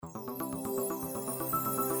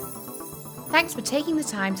Thanks for taking the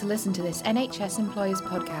time to listen to this NHS Employers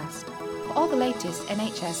podcast. For all the latest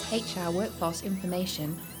NHS HR workforce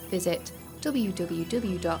information, visit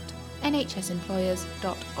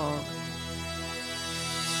www.nhsemployers.org.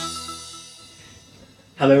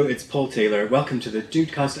 Hello, it's Paul Taylor. Welcome to the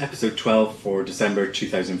Dudecast episode 12 for December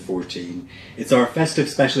 2014. It's our festive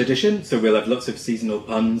special edition, so we'll have lots of seasonal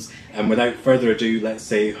puns. And without further ado, let's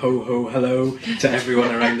say ho ho hello to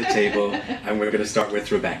everyone around the table. And we're going to start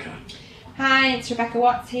with Rebecca. Hi, it's Rebecca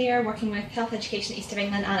Watts here, working with Health Education East of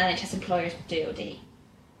England and NHS Employers DoD.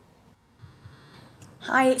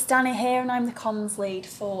 Hi, it's Danny here and I'm the comms lead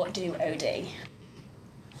for DoD.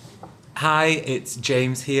 Hi, it's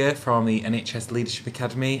James here from the NHS Leadership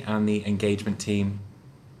Academy and the engagement team.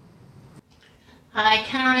 Hi,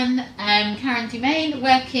 Karen. Karen Dumain,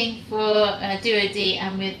 working for DoD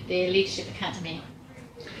and with the Leadership Academy.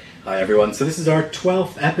 Hi everyone, so this is our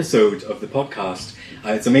 12th episode of the podcast.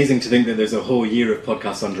 It's amazing to think that there's a whole year of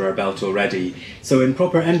podcasts under our belt already. So in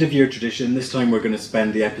proper end of year tradition, this time we're going to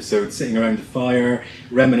spend the episode sitting around the fire,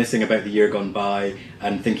 reminiscing about the year gone by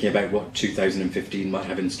and thinking about what 2015 might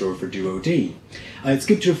have in store for DoD. It's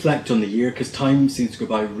good to reflect on the year because time seems to go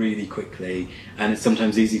by really quickly and it's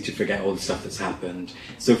sometimes easy to forget all the stuff that's happened.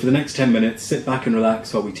 So for the next 10 minutes, sit back and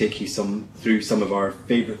relax while we take you through some of our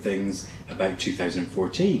favourite things about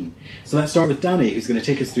 2014. So let's start with Danny, who's going to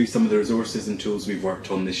take us through some of the resources and tools we've worked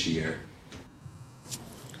on this year.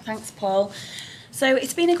 Thanks, Paul. So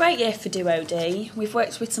it's been a great year for DoD. We've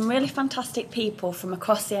worked with some really fantastic people from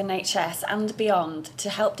across the NHS and beyond to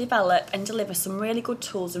help develop and deliver some really good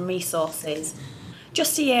tools and resources.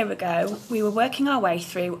 Just a year ago, we were working our way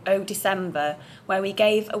through O December, where we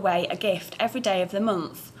gave away a gift every day of the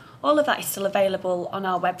month. All of that is still available on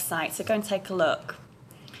our website, so go and take a look.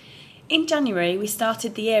 In January, we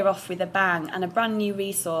started the year off with a bang and a brand new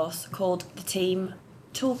resource called the Team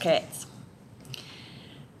Toolkit.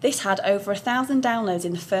 This had over 1,000 downloads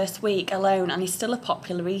in the first week alone and is still a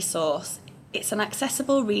popular resource. It's an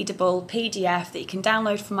accessible, readable PDF that you can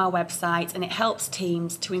download from our website and it helps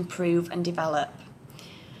teams to improve and develop.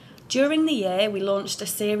 During the year, we launched a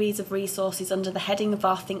series of resources under the heading of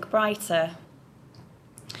our Think Brighter.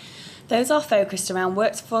 Those are focused around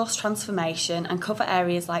workforce transformation and cover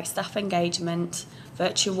areas like staff engagement,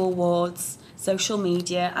 virtual wards, social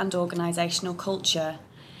media and organisational culture.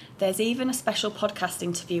 There's even a special podcast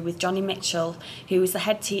interview with Johnny Mitchell, who is the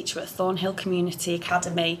head teacher at Thornhill Community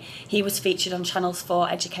Academy. He was featured on Channels 4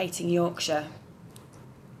 Educating Yorkshire.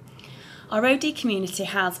 Our OD community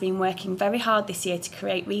has been working very hard this year to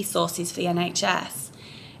create resources for the NHS.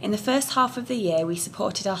 In the first half of the year, we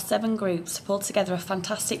supported our 7 groups to pull together a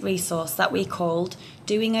fantastic resource that we called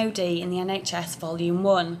Doing OD in the NHS Volume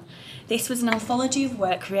 1. This was an anthology of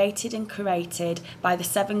work created and curated by the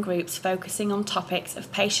 7 groups focusing on topics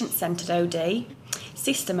of patient-centred OD,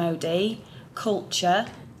 system OD, culture,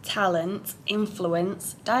 talent,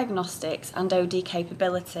 influence, diagnostics and OD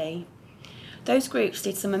capability. Those groups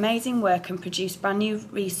did some amazing work and produced brand new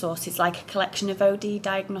resources like a collection of OD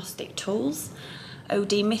diagnostic tools,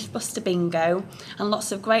 OD Mythbuster Bingo, and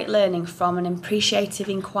lots of great learning from an appreciative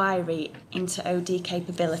inquiry into OD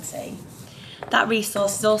capability. That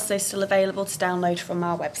resource is also still available to download from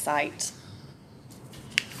our website.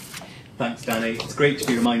 Thanks, Danny. It's great to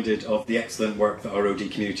be reminded of the excellent work that our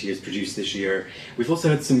OD community has produced this year. We've also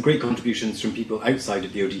had some great contributions from people outside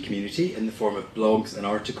of the OD community in the form of blogs and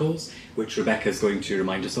articles, which Rebecca is going to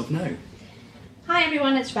remind us of now. Hi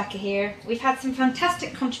everyone, it's Rebecca here. We've had some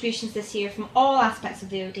fantastic contributions this year from all aspects of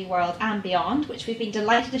the OD world and beyond, which we've been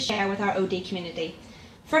delighted to share with our OD community.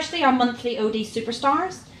 Firstly, our monthly OD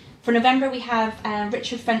Superstars. For November we have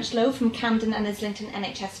Richard Frenchlow from Camden and Islington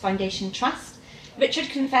NHS Foundation Trust. Richard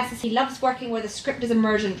confesses he loves working where the script is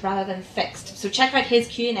emergent rather than fixed, so check out his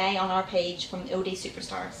Q&A on our page from the OD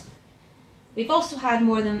Superstars. We've also had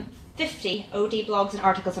more than 50 OD blogs and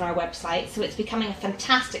articles on our website, so it's becoming a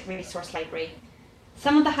fantastic resource library.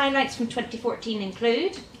 Some of the highlights from 2014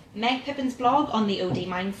 include Meg Pippin's blog on the OD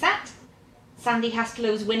mindset, Sandy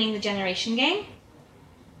Haskellow's Winning the Generation Game,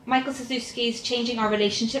 Michael Suzuki's Changing Our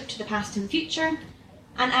Relationship to the Past and Future,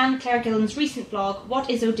 and Anne Claire Gillen's recent blog, What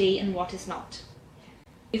is OD and What is Not.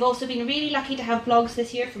 We've also been really lucky to have blogs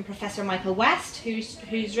this year from Professor Michael West, who's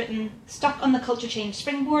written Stuck on the Culture Change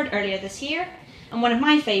Springboard earlier this year, and one of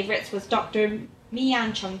my favourites was Dr.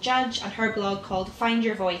 Mi-Yan Chung Judge and her blog called Find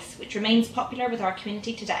Your Voice, which remains popular with our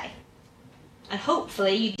community today. And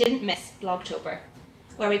hopefully you didn't miss Blogtober,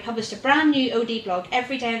 where we published a brand new OD blog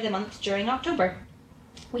every day of the month during October.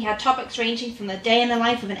 We had topics ranging from the day in the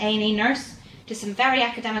life of an A&E nurse to some very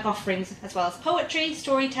academic offerings, as well as poetry,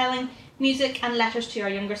 storytelling, music and letters to our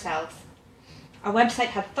younger selves. Our website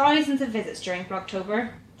had thousands of visits during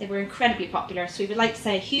Blogtober. They were incredibly popular, so we would like to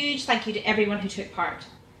say a huge thank you to everyone who took part.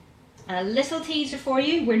 And a little teaser for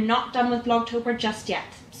you, we're not done with Blogtober just yet.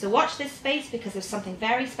 So watch this space because there's something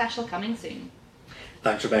very special coming soon.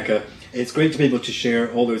 Thanks, Rebecca. It's great to be able to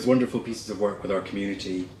share all those wonderful pieces of work with our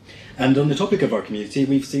community. And on the topic of our community,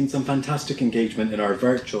 we've seen some fantastic engagement in our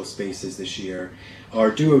virtual spaces this year. Our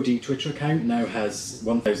DoD Twitter account now has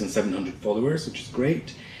 1,700 followers, which is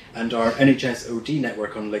great. And our NHS OD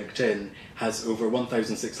network on LinkedIn has over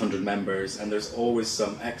 1,600 members, and there's always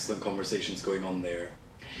some excellent conversations going on there.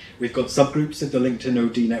 We've got subgroups of the LinkedIn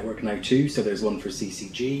OD network now too, so there's one for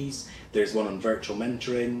CCGs, there's one on virtual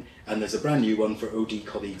mentoring, and there's a brand new one for OD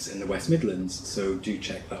colleagues in the West Midlands, so do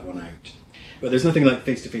check that one out. But there's nothing like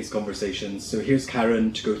face-to-face conversations, so here's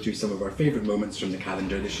Karen to go through some of our favourite moments from the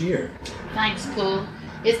calendar this year. Thanks, Paul.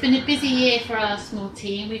 It's been a busy year for our small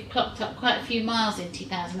team. We've clocked up quite a few miles in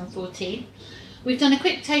 2014. We've done a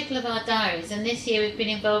quick total of our diaries, and this year we've been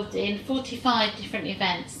involved in 45 different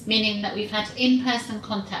events, meaning that we've had in-person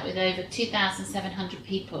contact with over 2,700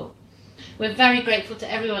 people. We're very grateful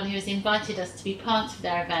to everyone who has invited us to be part of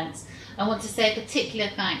their events, and want to say a particular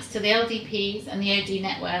thanks to the LDPs and the OD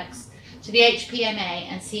networks, to the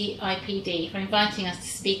HPMA and CIPD for inviting us to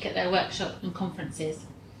speak at their workshop and conferences.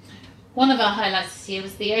 One of our highlights this year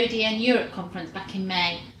was the ODN Europe conference back in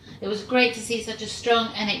May. It was great to see such a strong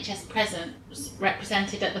NHS presence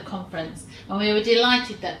represented at the conference, and we were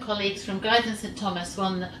delighted that colleagues from Guy's and St Thomas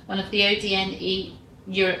won one of the ODN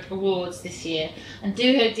Europe awards this year, and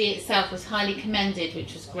DoD itself was highly commended,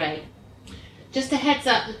 which was great. Just a heads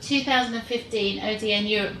up, the 2015 ODN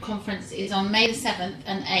Europe conference is on May the 7th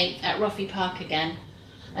and 8th at Roffey Park again.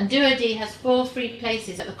 And DoD has 4 free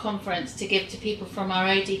places at the conference to give to people from our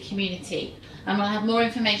OD community, and we'll have more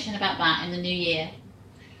information about that in the new year.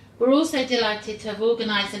 We're also delighted to have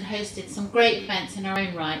organised and hosted some great events in our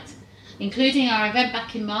own right, including our event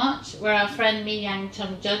back in March, where our friend Mi Yang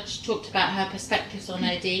Chung Judge talked about her perspectives on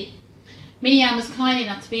OD. Mi Yang was kind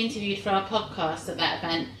enough to be interviewed for our podcast at that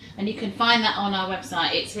event, and you can find that on our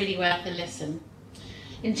website. It's really worth a listen.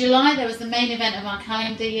 In July, there was the main event of our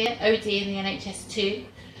calendar year, OD in the NHS 2.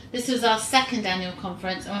 This was our second annual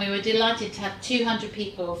conference, and we were delighted to have 200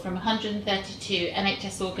 people from 132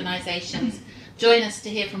 NHS organisations join us to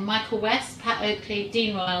hear from Michael West, Pat Oakley,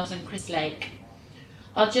 Dean Royals and Chris Lake.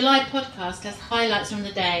 Our July podcast has highlights from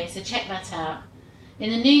the day, so check that out. In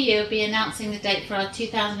the new year, we'll be announcing the date for our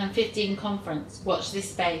 2015 conference. Watch this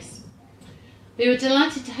space. We were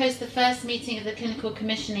delighted to host the first meeting of the Clinical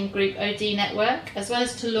Commissioning Group OD Network, as well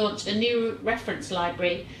as to launch a new reference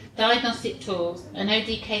library, diagnostic tools and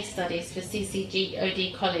OD case studies for CCG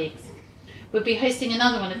OD colleagues. We'll be hosting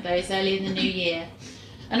another one of those early in the new year.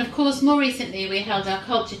 And of course, more recently, we held our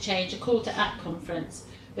Culture Change, a Call to Act conference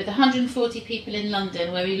with 140 people in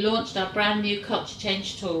London, where we launched our brand new Culture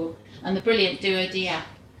Change tool and the brilliant DoD app.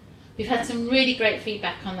 We've had some really great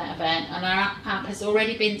feedback on that event, and our app has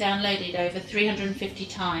already been downloaded over 350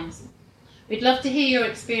 times. We'd love to hear your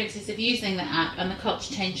experiences of using the app and the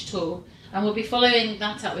Culture Change tool, and we'll be following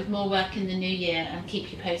that up with more work in the new year and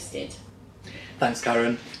keep you posted. Thanks,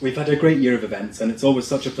 Karen. We've had a great year of events, and it's always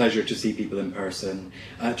such a pleasure to see people in person.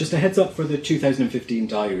 Just a heads up for the 2015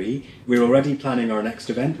 diary, we're already planning our next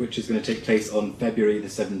event, which is going to take place on February the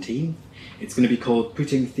 17th. It's going to be called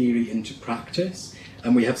Putting Theory into Practice,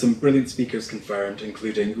 and we have some brilliant speakers confirmed,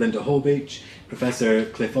 including Linda Holbeach, Professor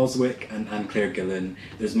Cliff Oswick and Anne-Claire Gillen.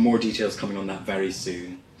 There's more details coming on that very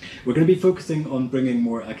soon. We're going to be focusing on bringing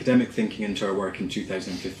more academic thinking into our work in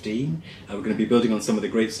 2015. We're going to be building on some of the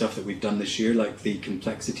great stuff that we've done this year, like the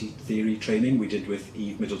complexity theory training we did with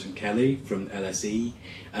Eve Middleton-Kelly from LSE,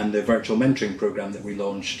 and the virtual mentoring programme that we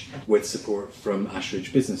launched with support from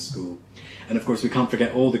Ashridge Business School. And of course, we can't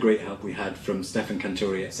forget all the great help we had from Stefan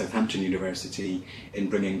Cantori at Southampton University in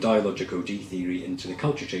bringing dialogic OD theory into the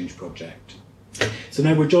Culture Change project. So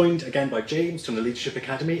now we're joined again by James from the Leadership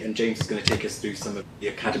Academy, and James is going to take us through some of the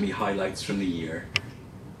Academy highlights from the year.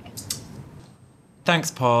 Thanks,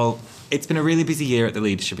 Paul. It's been a really busy year at the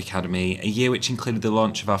Leadership Academy, a year which included the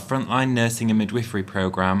launch of our frontline nursing and midwifery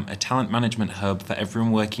programme, a talent management hub for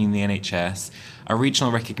everyone working in the NHS, our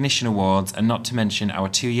regional recognition awards, and not to mention our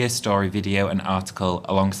 2-year story video and article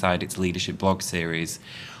alongside its leadership blog series.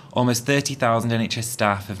 Almost 30,000 NHS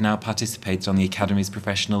staff have now participated on the Academy's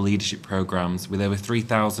professional leadership programmes, with over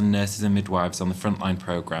 3,000 nurses and midwives on the frontline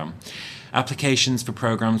programme. Applications for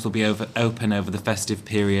programmes will be open over the festive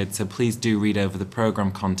period, so please do read over the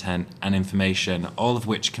programme content and information, all of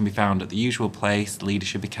which can be found at the usual place,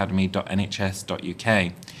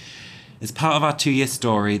 leadershipacademy.nhs.uk. As part of our 2-year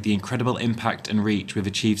story, the incredible impact and reach we've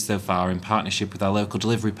achieved so far in partnership with our local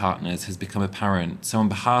delivery partners has become apparent. So on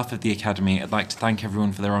behalf of the Academy, I'd like to thank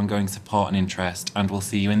everyone for their ongoing support and interest, and we'll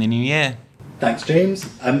see you in the new year. Thanks, James.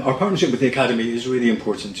 Our partnership with the Academy is really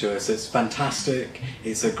important to us. It's fantastic.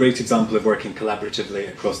 It's a great example of working collaboratively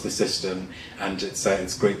across the system, and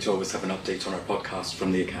it's great to always have an update on our podcast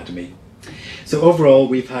from the Academy. So overall,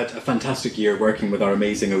 we've had a fantastic year working with our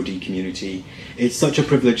amazing OD community. It's such a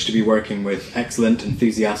privilege to be working with excellent,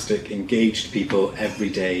 enthusiastic, engaged people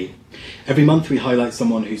every day. Every month we highlight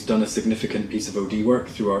someone who's done a significant piece of OD work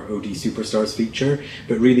through our OD Superstars feature,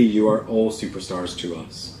 but really you are all superstars to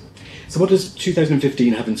us. So what does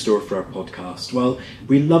 2015 have in store for our podcast? Well,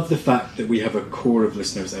 we love the fact that we have a core of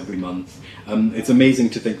listeners every month. It's amazing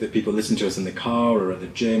to think that people listen to us in the car or at the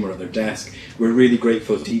gym or at their desk. We're really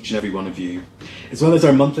grateful to each and every one of you. As well as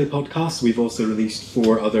our monthly podcasts, we've also released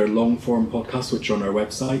 4 other long-form podcasts which are on our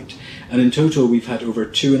website. And in total, we've had over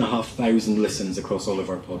 2,500 listens across all of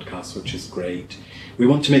our podcasts, which is great. We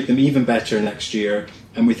want to make them even better next year,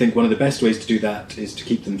 and we think one of the best ways to do that is to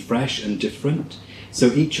keep them fresh and different. So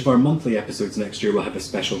each of our monthly episodes next year will have a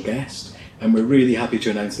special guest, and we're really happy to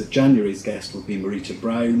announce that January's guest will be Marita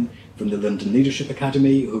Brown from the London Leadership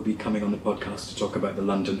Academy, who will be coming on the podcast to talk about the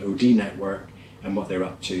London OD Network and what they're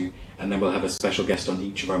up to, and then we'll have a special guest on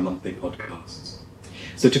each of our monthly podcasts.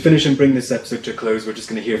 So to finish and bring this episode to a close, we're just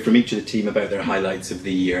going to hear from each of the team about their highlights of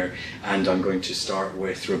the year, and I'm going to start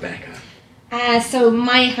with Rebecca. So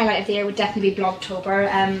my highlight of the year would definitely be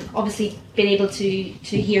Blogtober. Obviously being able to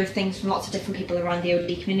hear things from lots of different people around the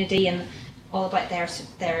OD community and all about their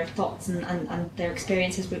thoughts and their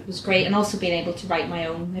experiences was great, and also being able to write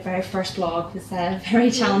my very first blog was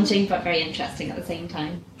very challenging but very interesting at the same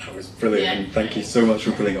time. That was brilliant, and thank you so much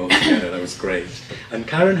for putting it all together. That was great. And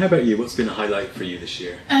Karen, how about you? What's been a highlight for you this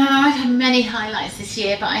year? I've had many highlights this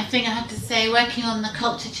year, but I think I have to say working on the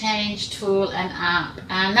Culture Change tool and app,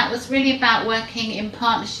 and that was really about working in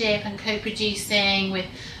partnership and co-producing with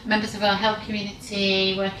members of our health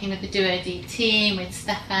community, working with the DuoD team, with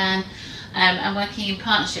Stefan, and working in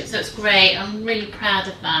partnership. So it's great. I'm really proud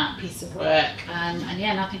of that piece of work, and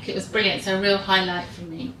I think it was brilliant. So a real highlight for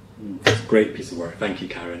me. It's a great piece of work. Thank you,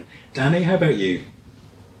 Karen. Danny, how about you?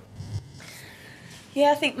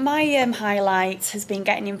 Yeah, I think my highlight has been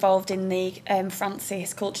getting involved in the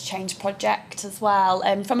Francis Culture Change project as well.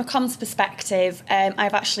 From a comms perspective,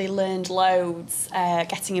 I've actually learned loads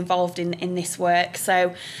getting involved in this work.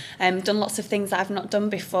 So done lots of things that I've not done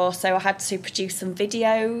before. So I had to produce some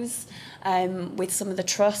videos with some of the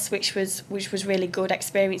trusts, which was really good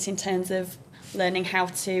experience in terms of learning how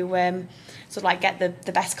to sort of like get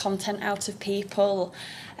the best content out of people.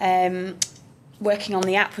 Working on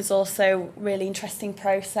the app was also a really interesting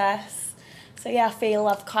process. So yeah, I feel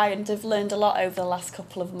I've kind of learned a lot over the last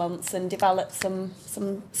couple of months and developed some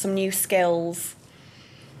new skills.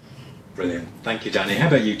 Brilliant. Thank you, Danny. How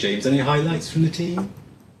about you, James? Any highlights from the team?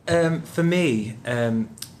 For me,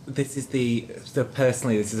 this is the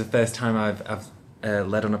first time I've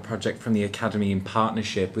led on a project from the Academy in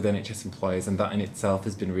partnership with NHS employers, and that in itself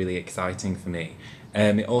has been really exciting for me.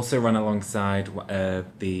 It also ran alongside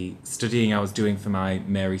the studying I was doing for my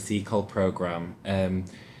Mary Seacole programme.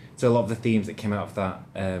 So a lot of the themes that came out of that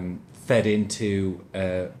fed into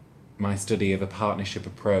my study of a partnership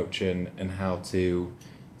approach and how to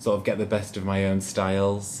sort of get the best of my own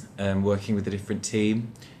styles working with a different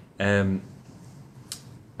team. And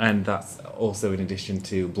that's also in addition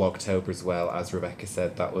to Blogtober as well. As Rebecca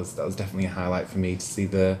said, that was definitely a highlight for me to see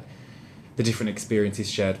the different experiences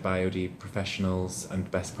shared by OD professionals and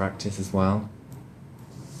best practice as well.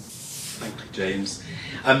 Thank you, James.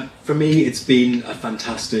 For me, it's been a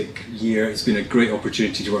fantastic year. It's been a great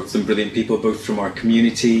opportunity to work with some brilliant people, both from our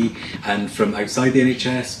community and from outside the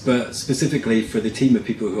NHS, but specifically for the team of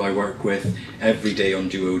people who I work with every day on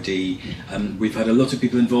DuoD. We've had a lot of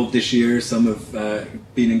people involved this year. Some have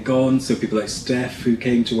been and gone, so people like Steph, who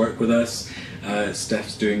came to work with us.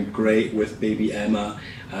 Steph's doing great with baby Emma,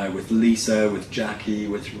 with Lisa, with Jackie,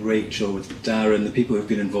 with Rachel, with Darren, the people who've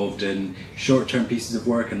been involved in short-term pieces of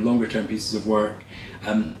work and longer-term pieces of work,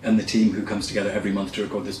 and the team who comes together every month to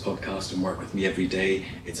record this podcast and work with me every day.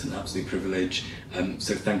 It's an absolute privilege.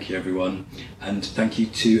 So thank you, everyone. And thank you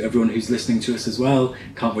to everyone who's listening to us as well.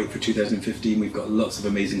 Can't wait for 2015. We've got lots of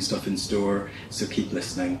amazing stuff in store, so keep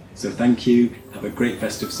listening. So thank you, have a great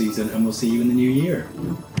festive season, and we'll see you in the new year.